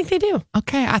 I don't think they do.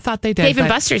 Okay, I thought they did. Dave and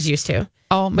Buster's used to.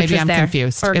 Oh, maybe I'm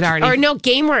confused. Or no,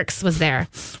 GameWorks was there.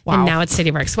 Wow. And now it's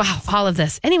CityWorks. Wow, all of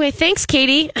this. Anyway, thanks,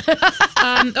 Katie.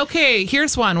 Okay,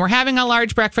 here's one. We're having a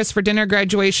large breakfast for dinner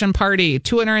graduation party.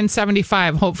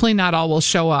 275. Hopefully not all will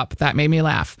show up. That made me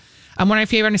laugh. I'm wondering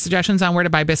if you have any suggestions on where to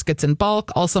buy biscuits in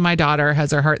bulk. Also, my daughter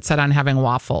has her heart set on having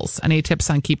waffles. Any tips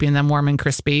on keeping them warm and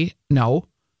crispy? No.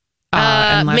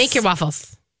 Make your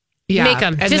waffles. Yeah. Make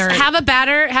them. Just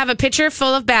have a pitcher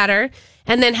full of batter,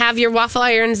 and then have your waffle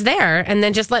irons there, and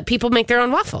then just let people make their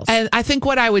own waffles. And I think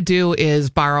what I would do is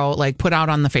put out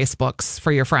on the Facebooks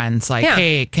for your friends,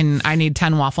 hey, I need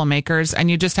 10 waffle makers, and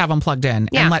you just have them plugged in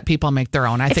and let people make their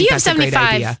own. I think that's a great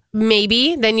idea.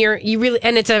 Maybe, then you really,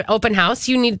 and it's an open house,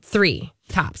 you need 3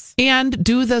 tops. And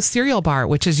do the cereal bar,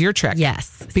 which is your trick.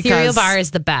 Yes. Cereal bar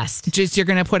is the best. Just you're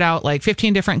going to put out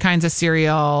 15 different kinds of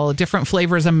cereal, different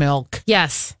flavors of milk.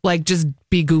 Yes. Just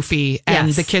be goofy,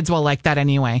 and the kids will like that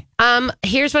anyway.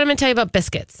 Here's what I'm going to tell you about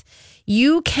biscuits.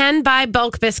 You can buy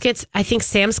bulk biscuits. I think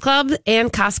Sam's Club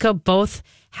and Costco both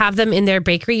have them in their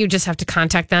bakery. You just have to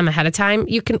contact them ahead of time.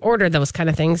 You can order those kind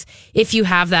of things if you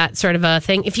have that sort of a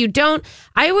thing. If you don't,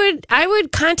 I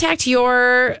would contact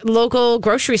your local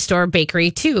grocery store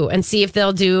bakery too and see if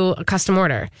they'll do a custom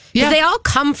order. Because they all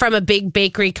come from a big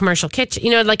bakery commercial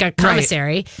kitchen, like a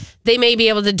commissary. Right. They may be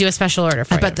able to do a special order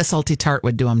for you. I bet the salty tart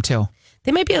would do them too.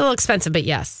 They might be a little expensive, but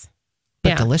yes.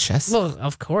 But delicious. Well,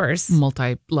 of course.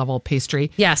 Multi-level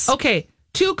pastry. Yes. Okay.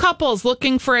 2 couples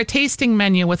looking for a tasting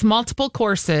menu with multiple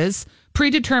courses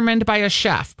predetermined by a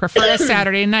chef. Prefer a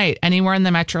Saturday night. Anywhere in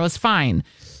the metro is fine.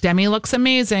 Demi looks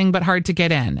amazing, but hard to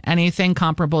get in. Anything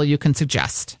comparable you can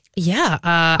suggest? Yeah.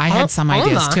 I had some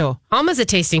ideas too. Alma's a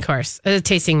tasting course, a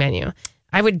tasting menu.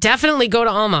 I would definitely go to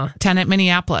Alma. 10 at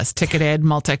Minneapolis. Ticketed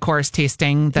multi-course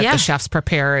tasting that the chefs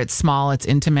prepare. It's small. It's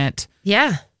intimate.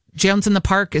 Yeah. Jones in the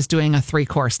Park is doing a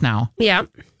 3-course now. Yeah.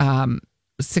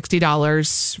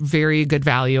 $60, very good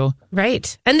value.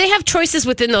 Right. And they have choices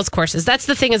within those courses. That's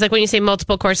the thing is when you say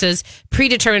multiple courses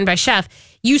predetermined by chef,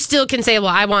 you still can say, well,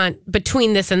 I want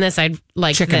between this and this, I'd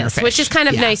like chicken this, or fish. Which is kind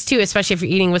of nice too, especially if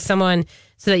you're eating with someone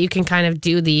so that you can kind of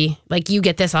do you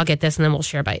get this, I'll get this, and then we'll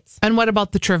share bites. And what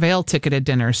about the Travail ticketed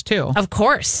dinners too? Of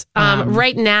course.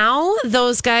 Right now,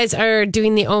 those guys are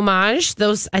doing the homage.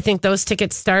 I think those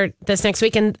tickets start this next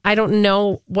week, and I don't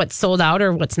know what's sold out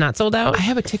or what's not sold out. I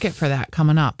have a ticket for that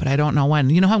coming up, but I don't know when.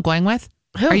 You know who I'm going with?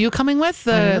 Who? Are you coming with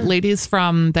the ladies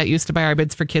from that used to buy our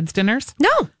bids for kids' dinners? No.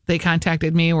 They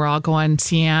contacted me. We're all going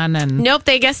Cian and... Nope,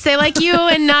 they guess they like you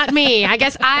and not me. I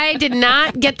guess I did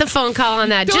not get the phone call on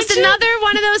that. Just another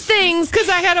one of those things. Because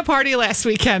I had a party last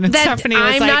weekend and Stephanie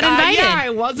was I'm not invited. Yeah, I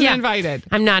wasn't invited.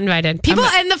 I'm not invited. People,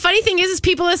 and the funny thing is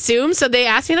people assume, so they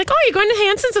ask me like, oh, you're going to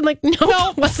Hansen's? I'm like, no,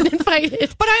 I wasn't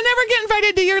invited. But I never get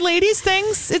invited to your ladies'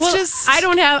 things. It's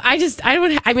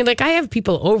I have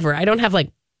people over. I don't have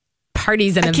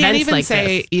parties and events like this. I can't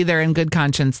even say either in good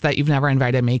conscience that you've never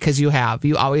invited me because you have.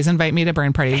 You always invite me to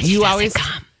burn parties. You always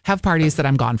have parties that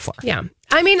I'm gone for. Yeah.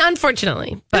 I mean,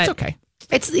 unfortunately. But that's okay.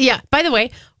 By the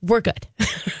way, we're good.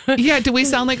 Yeah, do we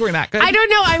sound like we're not good? I don't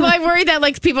know. I worry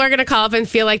that people are going to call up and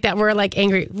feel like that we're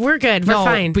angry. We're good. We're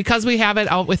fine. Because we have it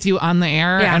out with you on the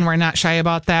air and we're not shy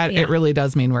about that. Yeah. It really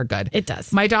does mean we're good. It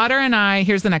does. My daughter and I,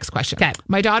 here's the next question. Okay.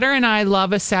 My daughter and I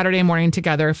love a Saturday morning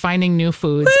together, finding new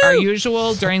foods. Woo! Our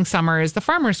usual during summer is the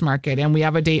farmer's market, and we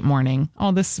have a date morning.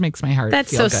 Oh, this makes my heart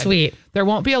That's feel so good. Sweet. There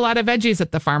won't be a lot of veggies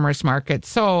at the farmer's market,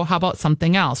 so how about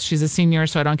something else? She's a senior,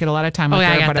 so I don't get a lot of time with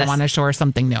her, but I want to show her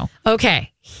something new.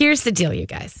 Okay, here's the deal, you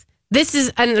guys. This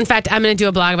is, and in fact, I'm going to do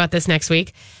a blog about this next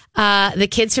week. The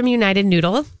kids from United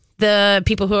Noodle, the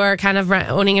people who are kind of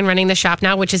owning and running the shop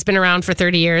now, which has been around for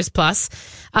 30 years plus,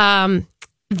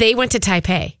 they went to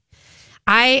Taipei.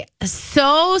 I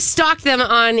so stalked them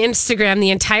on Instagram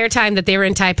the entire time that they were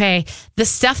in Taipei. The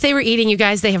stuff they were eating, you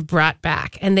guys, they have brought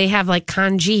back. And they have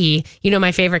congee,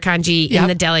 my favorite congee in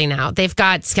the deli now. They've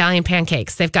got scallion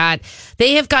pancakes.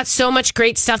 They have got so much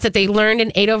great stuff that they learned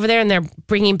and ate over there, and they're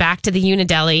bringing back to the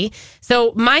Unideli.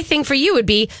 So my thing for you would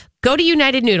be go to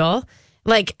United Noodle.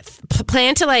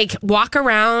 Plan to walk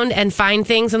around and find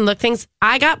things and look things.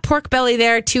 I got pork belly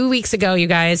there 2 weeks ago, you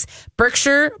guys.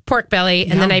 Berkshire pork belly.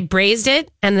 And then I braised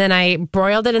it and then I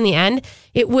broiled it in the end.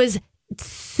 It was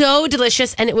so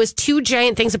delicious. And it was 2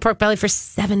 giant things of pork belly for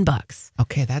 $7.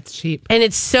 Okay, that's cheap. And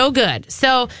it's so good.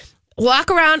 So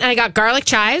walk around, and I got garlic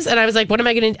chives, and I was like, what am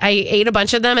I going to... I ate a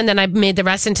bunch of them, and then I made the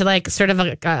rest into like sort of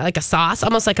like a sauce,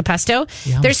 almost like a pesto.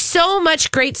 Yum. There's so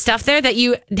much great stuff there that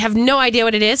you have no idea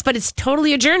what it is, but it's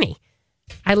totally a journey.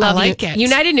 I like it.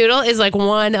 United Noodle is like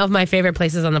one of my favorite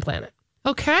places on the planet.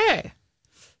 Okay.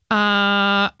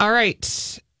 All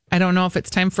right. I don't know if it's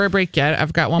time for a break yet.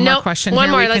 I've got one more question. One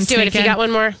more. Let's do it if you got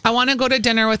one more. I want to go to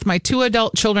dinner with my 2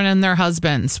 adult children and their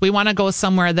husbands. We want to go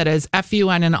somewhere that is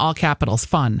FUN in all capitals,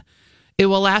 fun. It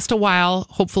will last a while,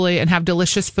 hopefully, and have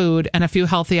delicious food and a few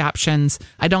healthy options.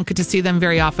 I don't get to see them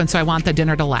very often, so I want the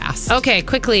dinner to last. Okay,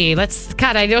 quickly.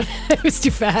 God, I don't... It was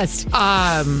too fast.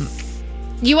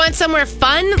 You want somewhere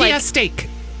fun? PS Steak.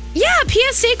 Yeah,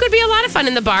 PS Steak would be a lot of fun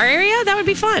in the bar area. That would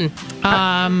be fun.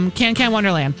 Can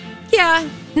Wonderland. Yeah,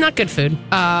 not good food.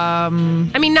 I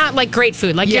mean, not like great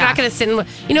food. Like you're not going to sit and...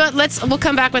 You know what? We'll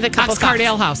come back with a couple Oxcart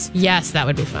Ale House. Yes, that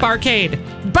would be fun.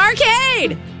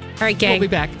 Barcade. All right, gang. We'll be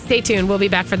back. Stay tuned. We'll be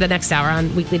back for the next hour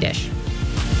on Weekly Dish.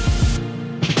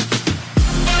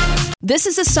 This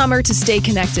is a summer to stay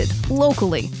connected,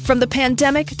 locally. From the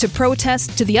pandemic to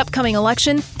protests to the upcoming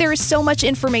election, there is so much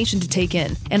information to take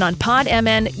in. And on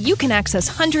PodMN, you can access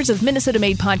hundreds of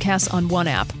Minnesota-made podcasts on one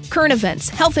app. Current events,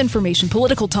 health information,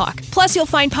 political talk. Plus, you'll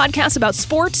find podcasts about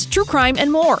sports, true crime,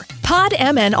 and more.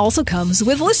 PodMN also comes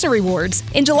with listener rewards.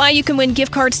 In July, you can win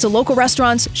gift cards to local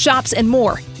restaurants, shops, and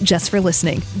more, just for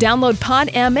listening. Download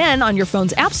PodMN on your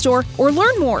phone's app store or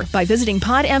learn more by visiting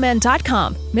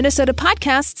podmn.com. Minnesota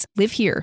podcasts live here.